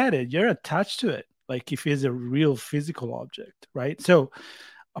once you had it, you're attached to it, like if it's a real physical object, right? So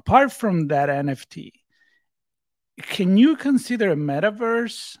apart from that NFT, can you consider a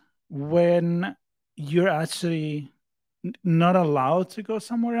metaverse when you're actually not allowed to go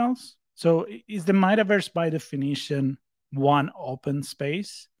somewhere else? So is the metaverse by definition one open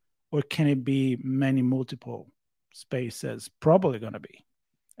space, or can it be many multiple spaces? Probably going to be.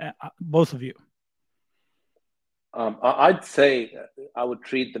 Both of you. I'd say I would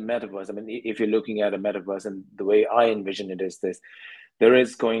treat the metaverse. I mean, if you're looking at a metaverse, and the way I envision it is this: there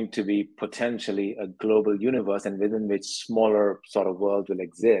is going to be potentially a global universe, and within which smaller sort of world will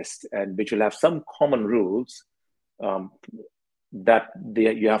exist, and which will have some common rules that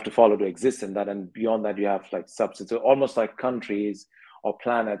you have to follow to exist in that. And beyond that, you have like subsets, so almost like countries or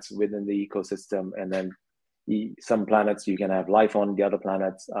planets within the ecosystem. And then some planets you can have life on, the other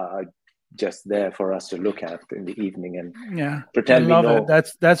planets are just there for us to look at in the evening and pretend we know.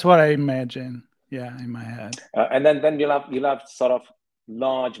 That's what I imagine. Yeah, in my head. And then you'll have sort of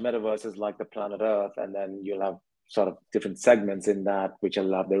large metaverses like the planet Earth, and then you'll have sort of different segments in that which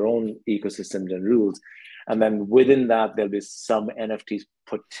will have their own ecosystems and rules. And then within that, there'll be some NFTs.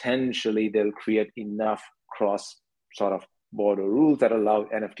 Potentially, they'll create enough cross sort of border rules that allow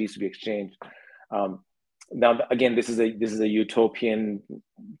NFTs to be exchanged. Now, again, this is a utopian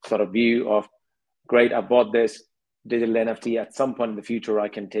sort of view of, great, I bought this digital NFT. At some point in the future, I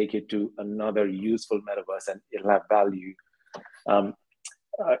can take it to another useful metaverse and it'll have value.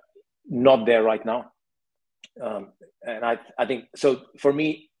 Not there right now. And I think, so for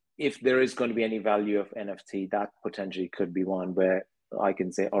me, if there is going to be any value of NFT, that potentially could be one where I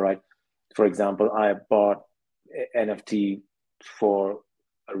can say, all right, for example, I bought NFT for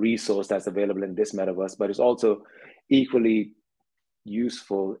a resource that's available in this metaverse, but it's also equally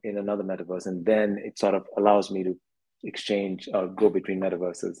useful in another metaverse. And then it sort of allows me to exchange or go between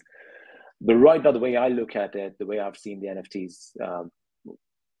metaverses. But right now, the way I look at it, the way I've seen the NFTs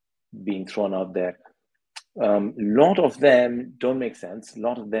being thrown out there, a lot of them don't make sense. A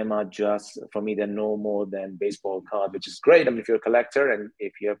lot of them are just, for me, they're no more than baseball card, which is great. I mean, if you're a collector and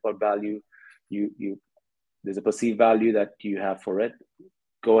if you have got value, there's a perceived value that you have for it,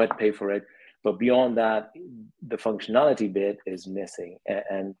 go ahead, pay for it. But beyond that, the functionality bit is missing.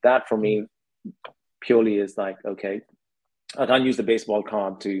 And that for me purely is like, okay, I can't use the baseball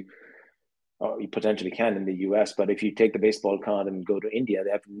card to, or you potentially can in the US, but if you take the baseball card and go to India, they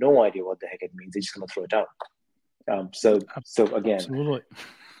have no idea what the heck it means. They're just going to throw it out. So again, absolutely.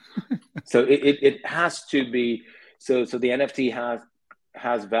 So it has to be, so the NFT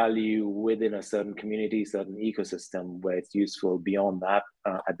has value within a certain community, certain ecosystem where it's useful. Beyond that,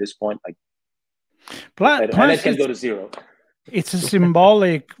 at this point, like, and it can go to zero. It's a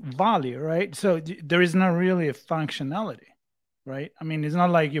symbolic value, right? So there is not really a functionality, right? I mean, it's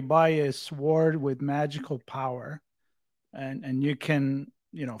not like you buy a sword with magical power and you can,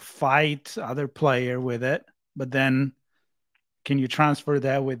 fight other player with it, but then can you transfer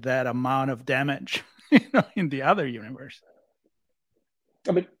that with that amount of damage, in the other universe?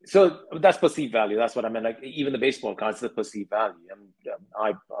 I mean, so that's perceived value. That's what I meant. Like, even the baseball cards, the perceived value.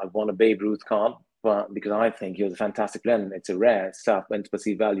 I want a Babe Ruth card, but because I think he was a fantastic player, and it's a rare stuff and it's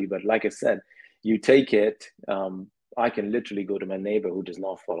perceived value. But like I said, you take it. I can literally go to my neighbor who does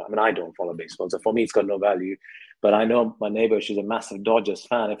not follow. I mean, I don't follow baseball, so for me, it's got no value. But I know my neighbor; she's a massive Dodgers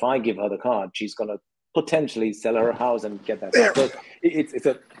fan. If I give her the card, she's gonna potentially sell her house and get that. So it's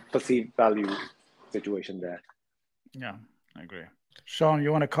a perceived value situation there. Yeah, I agree. Sean,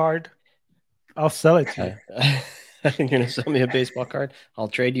 you want a card? I'll sell it to you. You're going to sell me a baseball card? I'll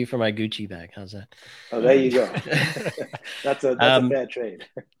trade you for my Gucci bag. How's that? Oh, there you go. That's a fair trade.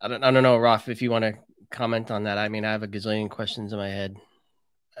 I don't know, Raf, if you want to comment on that. I mean, I have a gazillion questions in my head.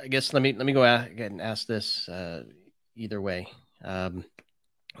 I guess let me go ahead and ask this either way.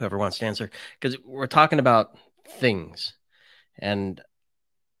 Whoever wants to answer, because we're talking about things, and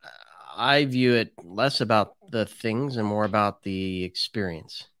I view it less about the things and more about the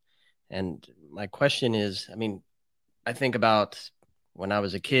experience. And my question is, I mean, I think about when I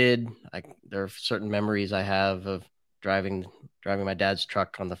was a kid, there are certain memories I have of driving my dad's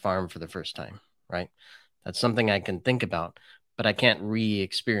truck on the farm for the first time, right? That's something I can think about, but I can't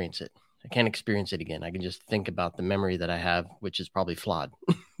re-experience it. I can't experience it again. I can just think about the memory that I have, which is probably flawed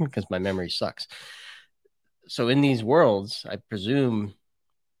because my memory sucks. So in these worlds, I presume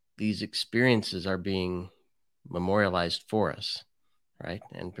these experiences are being memorialized for us, right?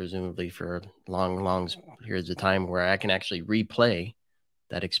 And presumably for long periods of time where I can actually replay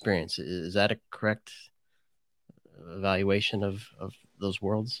that experience. Is that a correct evaluation of those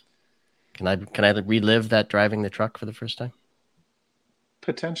worlds? Can I relive that driving the truck for the first time?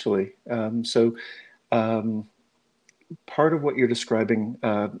 Potentially. Part of what you're describing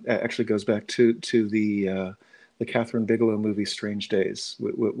actually goes back to the Catherine Bigelow movie Strange Days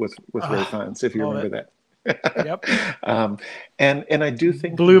with Ray Fiennes, if you remember that. Yep. And I do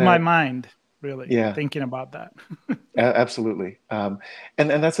think blew my mind, really, thinking about that. Absolutely. And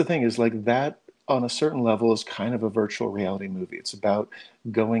that's the thing, is like that on a certain level is kind of a virtual reality movie. It's about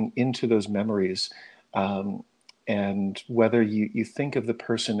going into those memories, and whether you think of the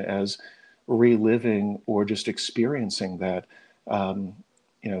person as reliving or just experiencing that,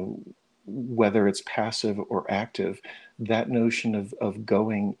 whether it's passive or active, that notion of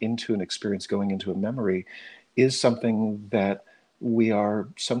going into an experience, going into a memory, is something that we are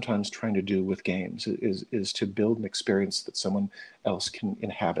sometimes trying to do with games, is to build an experience that someone else can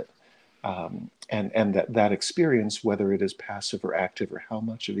inhabit. And that experience, whether it is passive or active or how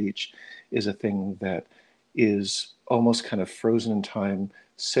much of each, is a thing that is almost kind of frozen in time,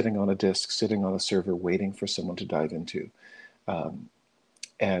 sitting on a disk, sitting on a server, waiting for someone to dive into.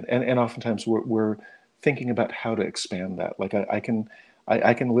 And oftentimes we're thinking about how to expand that. Like I can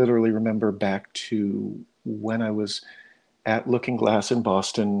literally remember back to when I was at Looking Glass in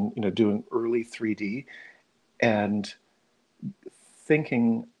Boston, doing early 3D and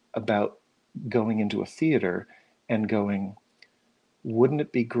thinking about going into a theater and going, wouldn't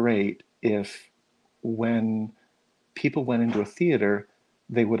it be great if when people went into a theater,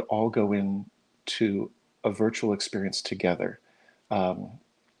 they would all go into a virtual experience together,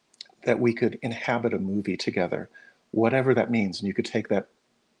 that we could inhabit a movie together, whatever that means. And you could take that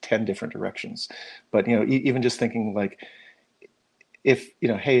 10 different directions. But, even just thinking like, if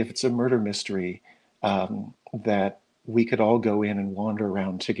it's a murder mystery, that we could all go in and wander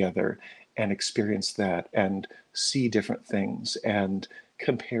around together and experience that and see different things and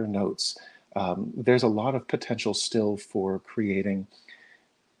compare notes. There's a lot of potential still for creating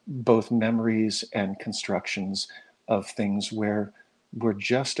both memories and constructions of things where we're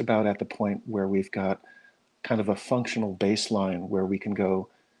just about at the point where we've got kind of a functional baseline where we can go,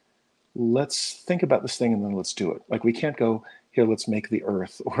 let's think about this thing and then let's do it. Like, we can't go, here, let's make the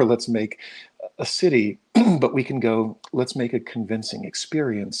earth or let's make a city, but we can go, let's make a convincing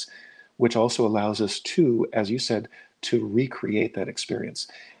experience, which also allows us to, as you said, to recreate that experience.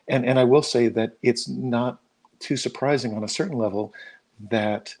 And I will say that it's not too surprising on a certain level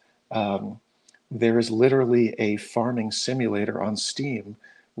that there is literally a farming simulator on Steam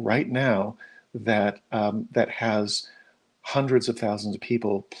right now that that has hundreds of thousands of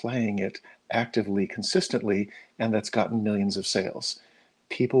people playing it actively, consistently, and that's gotten millions of sales.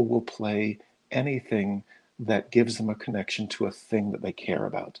 People will play anything that gives them a connection to a thing that they care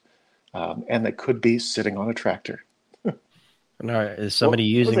about, and that could be sitting on a tractor. Is somebody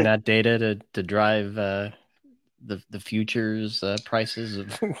using that data to drive the futures prices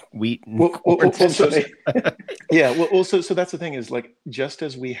of wheat and corn? So that's the thing is, like, just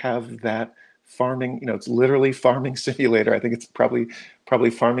as we have that farming, it's literally farming simulator. I think it's probably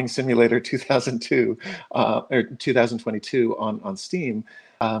Farming Simulator 2002 or 2022 on Steam.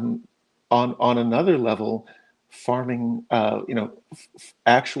 On another level, farming,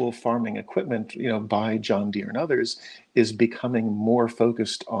 actual farming equipment, by John Deere and others, is becoming more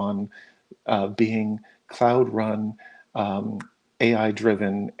focused on being cloud run, AI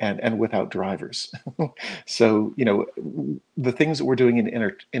driven, and without drivers. So, the things that we're doing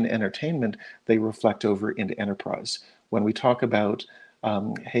in entertainment, they reflect over into enterprise. When we talk about,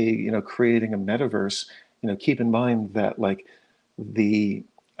 creating a metaverse, keep in mind that, like, the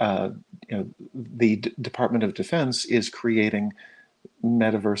Department of Defense is creating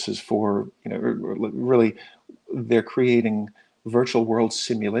metaverses for, really, they're creating virtual world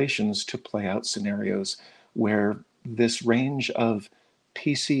simulations to play out scenarios where this range of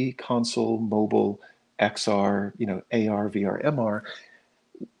PC, console, mobile, XR, AR, VR, MR,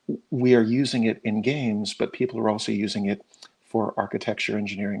 we are using it in games, but people are also using it for architecture,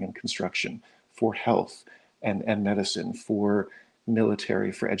 engineering, and construction, for health and medicine, for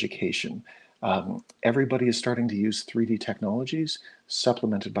military, for education. Everybody is starting to use 3D technologies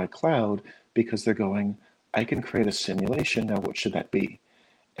supplemented by cloud because they're going, I can create a simulation. Now, what should that be?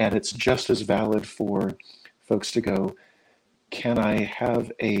 And it's just as valid for folks to go, can I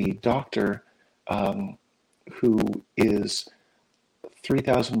have a doctor who is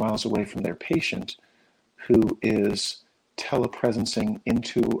 3,000 miles away from their patient, who is telepresencing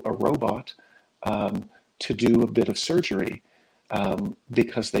into a robot to do a bit of surgery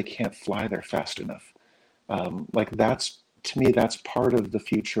because they can't fly there fast enough? To me, that's part of the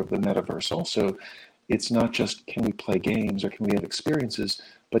future of the metaverse. Also, it's not just, can we play games or can we have experiences,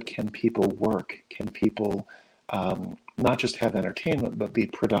 but can people work? Can people not just have entertainment, but be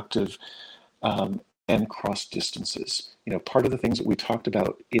productive and cross distances? Part of the things that we talked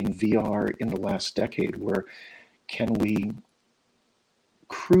about in VR in the last decade were, can we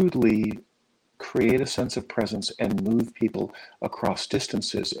crudely create a sense of presence and move people across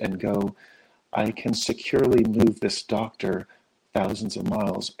distances and go, I can securely move this doctor thousands of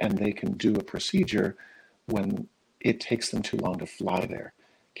miles and they can do a procedure when it takes them too long to fly there?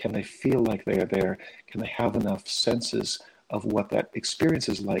 Can they feel like they are there? Can they have enough senses of what that experience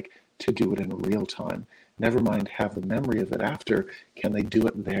is like to do it in real time? Never mind have the memory of it after. Can they do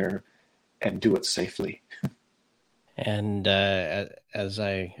it there and do it safely? And as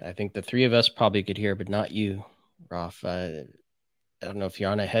I think the three of us probably could hear, but not you, Raf. I don't know if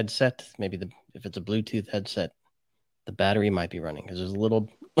you're on a headset. Maybe if it's a Bluetooth headset, the battery might be running because there's a little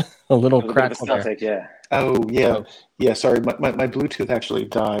crackle there. Yeah. Oh yeah, yeah. Sorry, my Bluetooth actually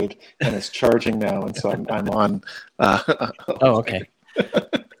died and it's charging now, and so I'm on. Oh, okay.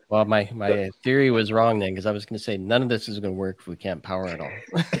 Well, my theory was wrong then, because I was going to say none of this is going to work if we can't power it all.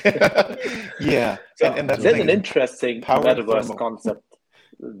 Yeah, and that's an interesting metaverse concept.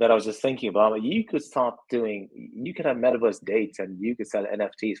 that I was just thinking about. You could have metaverse dates, and you could sell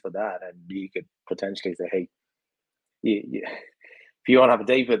NFTs for that, and you could potentially say, "Hey, if you want to have a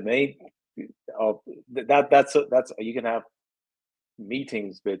date with me, that's you can have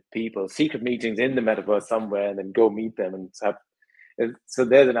meetings with people, secret meetings in the metaverse somewhere, and then go meet them and have." So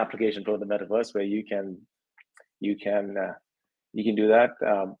there's an application for the metaverse where you can do that.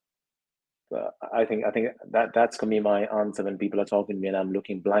 I think that's gonna be my answer when people are talking to me and I'm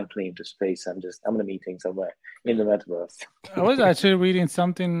looking blankly into space. I'm in a meeting somewhere in the metaverse. I was actually reading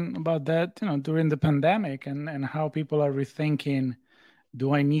something about that, during the pandemic and how people are rethinking,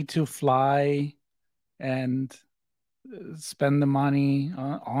 do I need to fly and spend the money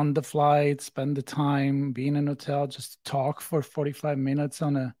on the flight, spend the time, be in an hotel, just talk for 45 minutes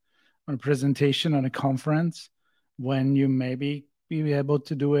on a presentation, on a conference, when you maybe be able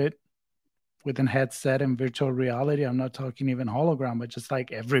to do it with a headset and virtual reality. I'm not talking even hologram, but just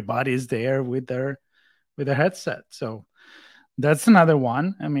like everybody's there with their headset. So that's another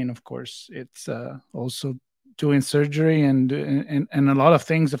one. I mean, of course, it's also doing surgery and a lot of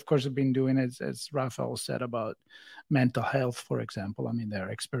things, of course, have been doing, as Rafael said, about mental health, for example. I mean,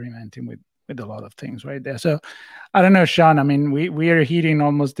 they're experimenting with a lot of things right there. So I don't know, Sean, I mean, we are hitting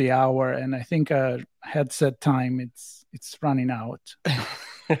almost the hour, and I think headset time, it's running out.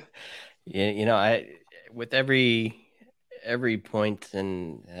 Yeah, I with every point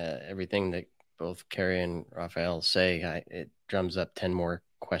and everything that both Carey and Rafael say, it drums up 10 more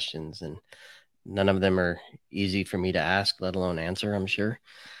questions, and none of them are easy for me to ask, let alone answer, I'm sure.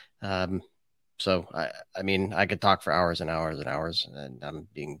 So I mean, I could talk for hours and hours and hours, and I'm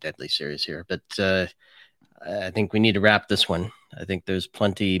being deadly serious here, but I think we need to wrap this one. I think there's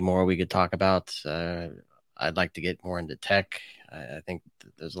plenty more we could talk about. I'd like to get more into tech. I think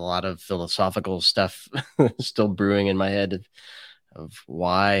there's a lot of philosophical stuff still brewing in my head of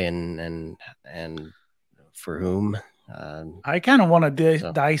why and for whom. I kind of want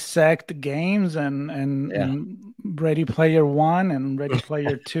to dissect games and Ready Player One and Ready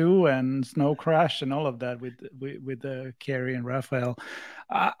Player Two and Snow Crash and all of that with Carey and Rafael.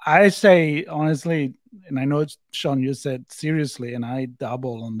 I say honestly, and I know Sean, you said seriously, and I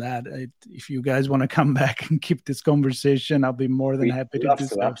double on that. If you guys want to come back and keep this conversation, I'll be more than happy to do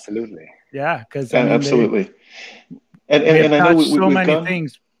so. Absolutely, yeah, because absolutely. And I know we've so many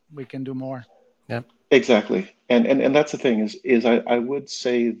things we can do more. Yep. Exactly. And that's the thing is I would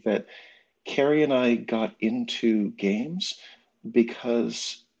say that Carey and I got into games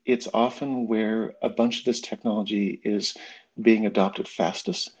because it's often where a bunch of this technology is being adopted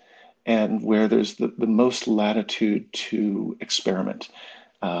fastest and where there's the most latitude to experiment.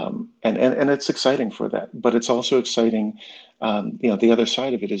 And it's exciting for that, but it's also exciting. The other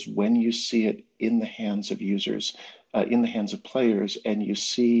side of it is when you see it in the hands of users, in the hands of players, and you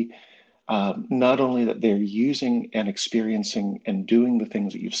see not only that they're using and experiencing and doing the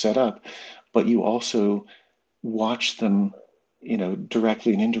things that you've set up, but you also watch them,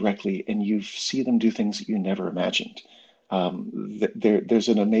 directly and indirectly, and you see them do things that you never imagined. There's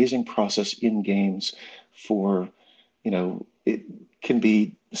an amazing process in games for, it can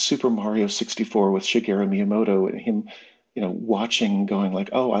be Super Mario 64 with Shigeru Miyamoto and him, watching, going like,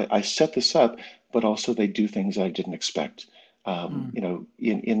 oh, I set this up, but also they do things I didn't expect.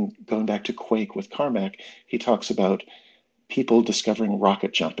 In going back to Quake with Carmack, he talks about people discovering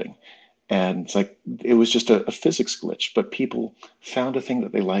rocket jumping. And it's like, it was just a physics glitch, but people found a thing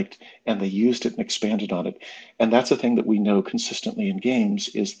that they liked and they used it and expanded on it. And that's a thing that we know consistently in games,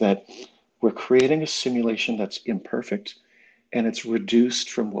 is that we're creating a simulation that's imperfect and it's reduced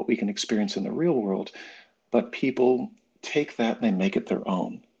from what we can experience in the real world, but people take that and they make it their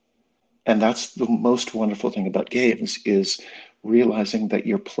own. And that's the most wonderful thing about games, is realizing that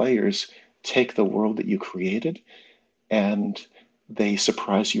your players take the world that you created and they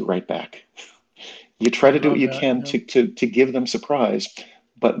surprise you right back. You try to do what you can to give them surprise,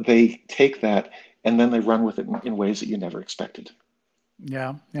 but they take that and then they run with it in ways that you never expected.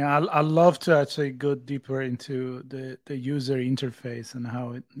 Yeah. I love to actually go deeper into the user interface and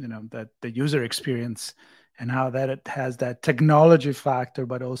how it, that the user experience and how that it has that technology factor,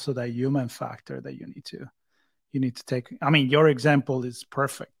 but also that human factor that you need to take. I mean, your example is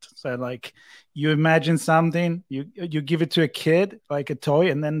perfect. So like, you imagine something, you give it to a kid, like a toy,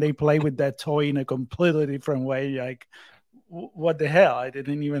 and then they play with that toy in a completely different way. Like, what the hell? I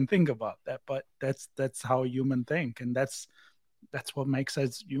didn't even think about that, but that's how human think. And that's what makes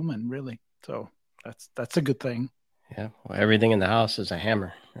us human, really. So that's a good thing. Yeah. Well, everything in the house is a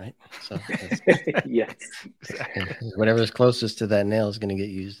hammer, right? So yes, exactly. Whatever's closest to that nail is going to get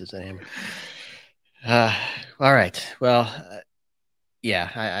used as a hammer. All right. Well, Yeah,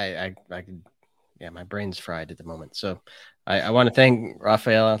 I could. Yeah, my brain's fried at the moment. So I want to thank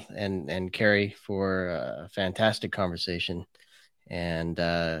Rafael and Carey for a fantastic conversation. And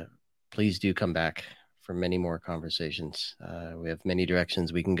please do come back for many more conversations. We have many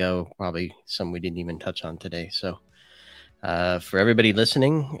directions we can go, probably some we didn't even touch on today. So for everybody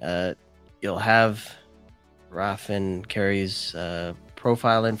listening, you'll have Raf and Carey's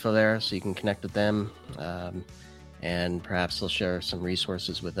profile info there, so you can connect with them. And perhaps they'll share some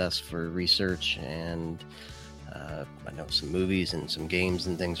resources with us for research. And I know some movies and some games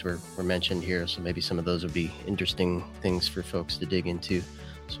and things were mentioned here. So maybe some of those would be interesting things for folks to dig into.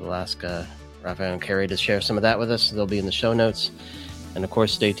 So we'll ask Rafael and Carey to share some of that with us. They'll be in the show notes. And of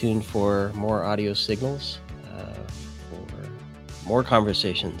course, stay tuned for more audio signals, for more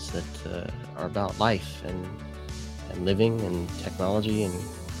conversations that are about life and living and technology and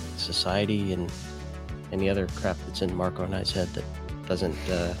society and any other crap that's in Marco and I's head that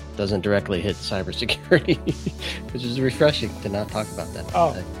doesn't directly hit cybersecurity, which is refreshing to not talk about that.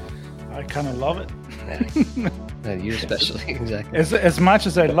 Oh, I kind of love it. Yeah, you especially, exactly. As much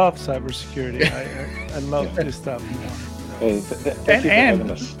as I love cybersecurity, I love this stuff more. And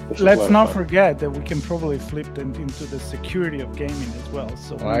let's not forget that we can probably flip them into the security of gaming as well.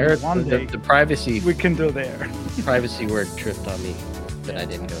 So I heard one day the privacy we can do there. Privacy word tripped on me. That I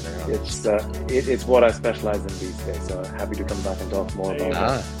didn't go there on. It's what I specialize in these days, so happy to come back and talk more about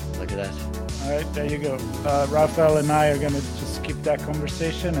that. Look at that. All right, there you go. Rafael and I are going to just skip that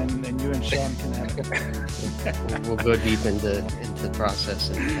conversation, and you and Sean can have it. We'll go deep into the process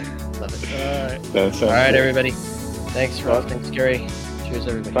and love it. All right, everybody. Thanks, Rob. Thanks, Carey. Cheers,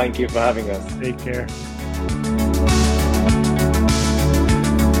 everybody. Thank you for having us. Take care.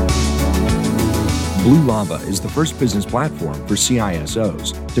 Blue Lava is the first business platform for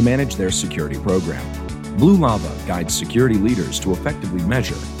CISOs to manage their security program. Blue Lava guides security leaders to effectively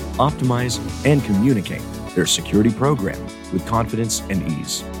measure, optimize, and communicate their security program with confidence and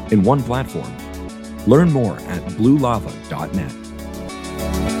ease in one platform. Learn more at bluelava.net.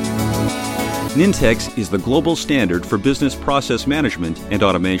 Nintex is the global standard for business process management and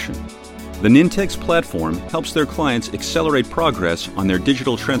automation. The Nintex platform helps their clients accelerate progress on their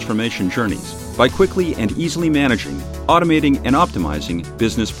digital transformation journeys by quickly and easily managing, automating, and optimizing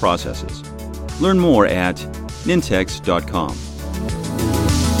business processes. Learn more at nintex.com.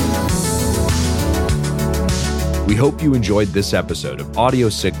 We hope you enjoyed this episode of Audio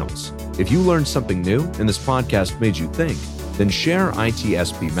Signals. If you learned something new and this podcast made you think, then share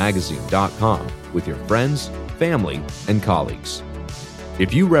itspmagazine.com with your friends, family, and colleagues.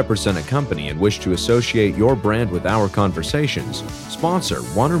 If you represent a company and wish to associate your brand with our conversations, sponsor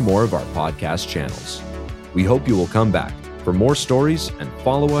one or more of our podcast channels. We hope you will come back for more stories and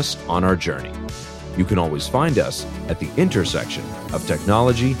follow us on our journey. You can always find us at the intersection of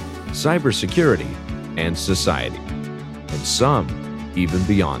technology, cybersecurity, and society, and some even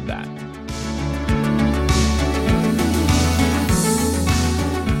beyond that.